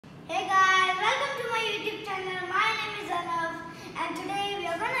Hey guys, welcome to my YouTube channel. My name is Anav and today we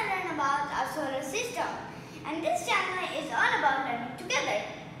are going to learn about our solar system. And this channel is all about learning together.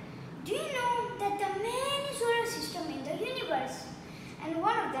 Do you know that there are many solar systems in the universe? And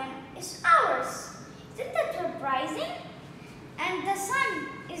one of them is ours. Isn't that surprising? And the sun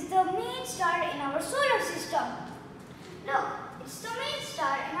is the main star in our solar system. Look, it's the main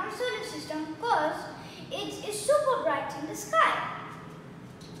star in our solar system because it is super bright in the sky.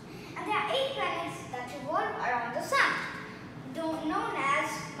 And there are 8 planets that revolve around the sun, known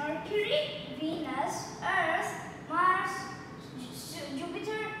as Mercury, Venus, Earth, Mars,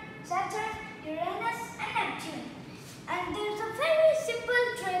 Jupiter, Saturn, Uranus and Neptune. And there's a very simple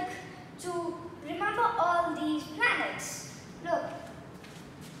trick to remember all these planets. Look,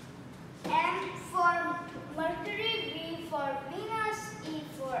 M for Mercury, V for Venus, E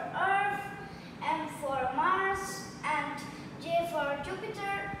for Earth, M for Mars and J for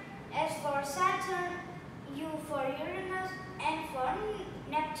Jupiter, S for Saturn, U for Uranus, N for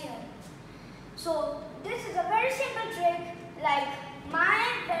Neptune. So this is a very simple trick, like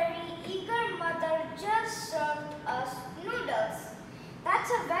my very eager mother just served us noodles.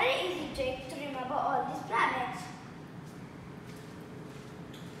 That's a very easy trick to remember all these planets.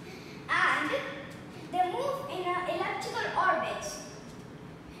 And they move in an elliptical orbit.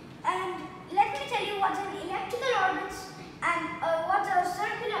 And let me tell you what an elliptical orbit and what a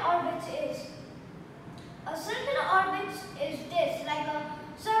circular orbit is. A circular orbit is this, like a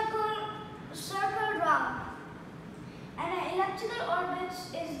circle round. And an elliptical orbit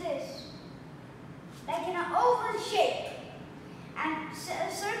is this, like in an oval shape. And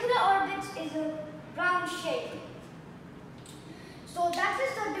a circular orbit is a round shape. So that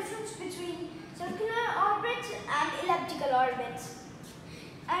is the difference between circular orbits and elliptical orbits.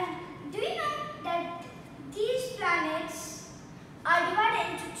 And do you know that these planets are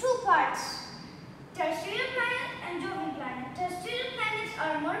divided into 2 parts, terrestrial planet and Jovian planet. Terrestrial planets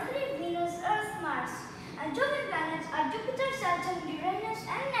are Mercury, Venus, Earth, Mars, and Jovian planets are Jupiter, Saturn, Uranus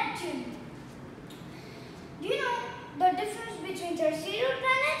and Neptune. Do you know the difference between terrestrial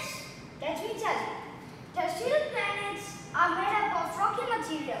planets? Let me tell you. Terrestrial planets are made up of rocky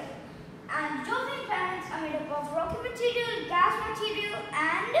material and Jovian planets are made up of rocky material, gas material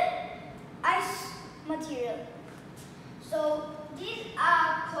and ice material. So these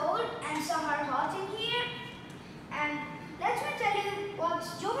are cold and some are hot in here. And let me tell you what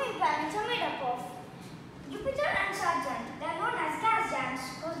Jovian planets are made up of. Jupiter and Saturn, they are known as gas giants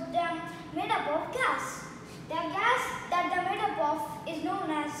because they are made up of gas. The gas that they are made up of is known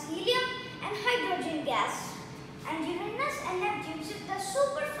as helium and hydrogen gas. And Uranus and Neptune, since they are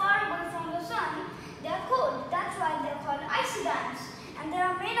super far away from the sun, they are cold. That's why they are called icy giants. And they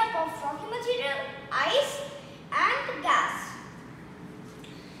are made up of rocky material, ice and gas.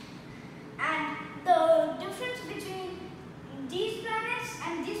 And the difference between these planets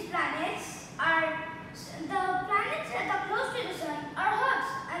and these planets are the planets that are close to the sun are hot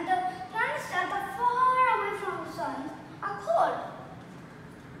and the planets that are far away from the sun are cold.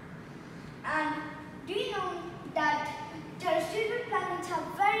 And do you know that terrestrial planets have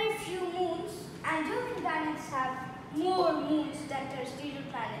very few moons and Jovian planets have more moons than terrestrial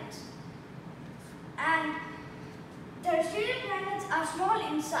planets. And terrestrial planets are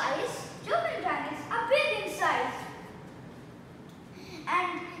small in size, Jovian planets are big in size.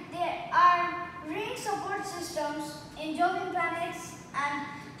 And there are ring support systems in Jovian planets and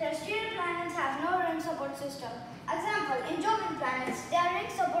terrestrial planets have no ring support system. Example, in Jovian planets, there are ring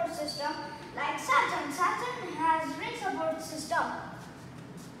support system like Saturn. Saturn has ring support system.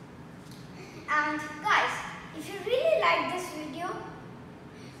 And guys, if you really like this video,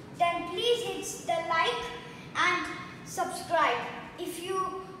 then please hit the like and subscribe. If you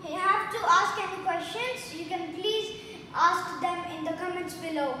have to ask any questions, you can please ask them in the comments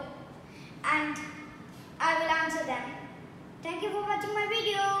below and I will answer them. Thank you for watching my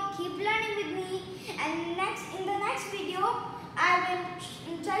video. Keep learning with me and in the next video I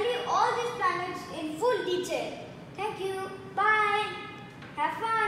will tell you all these planets in full detail. Thank you. Bye. Have fun.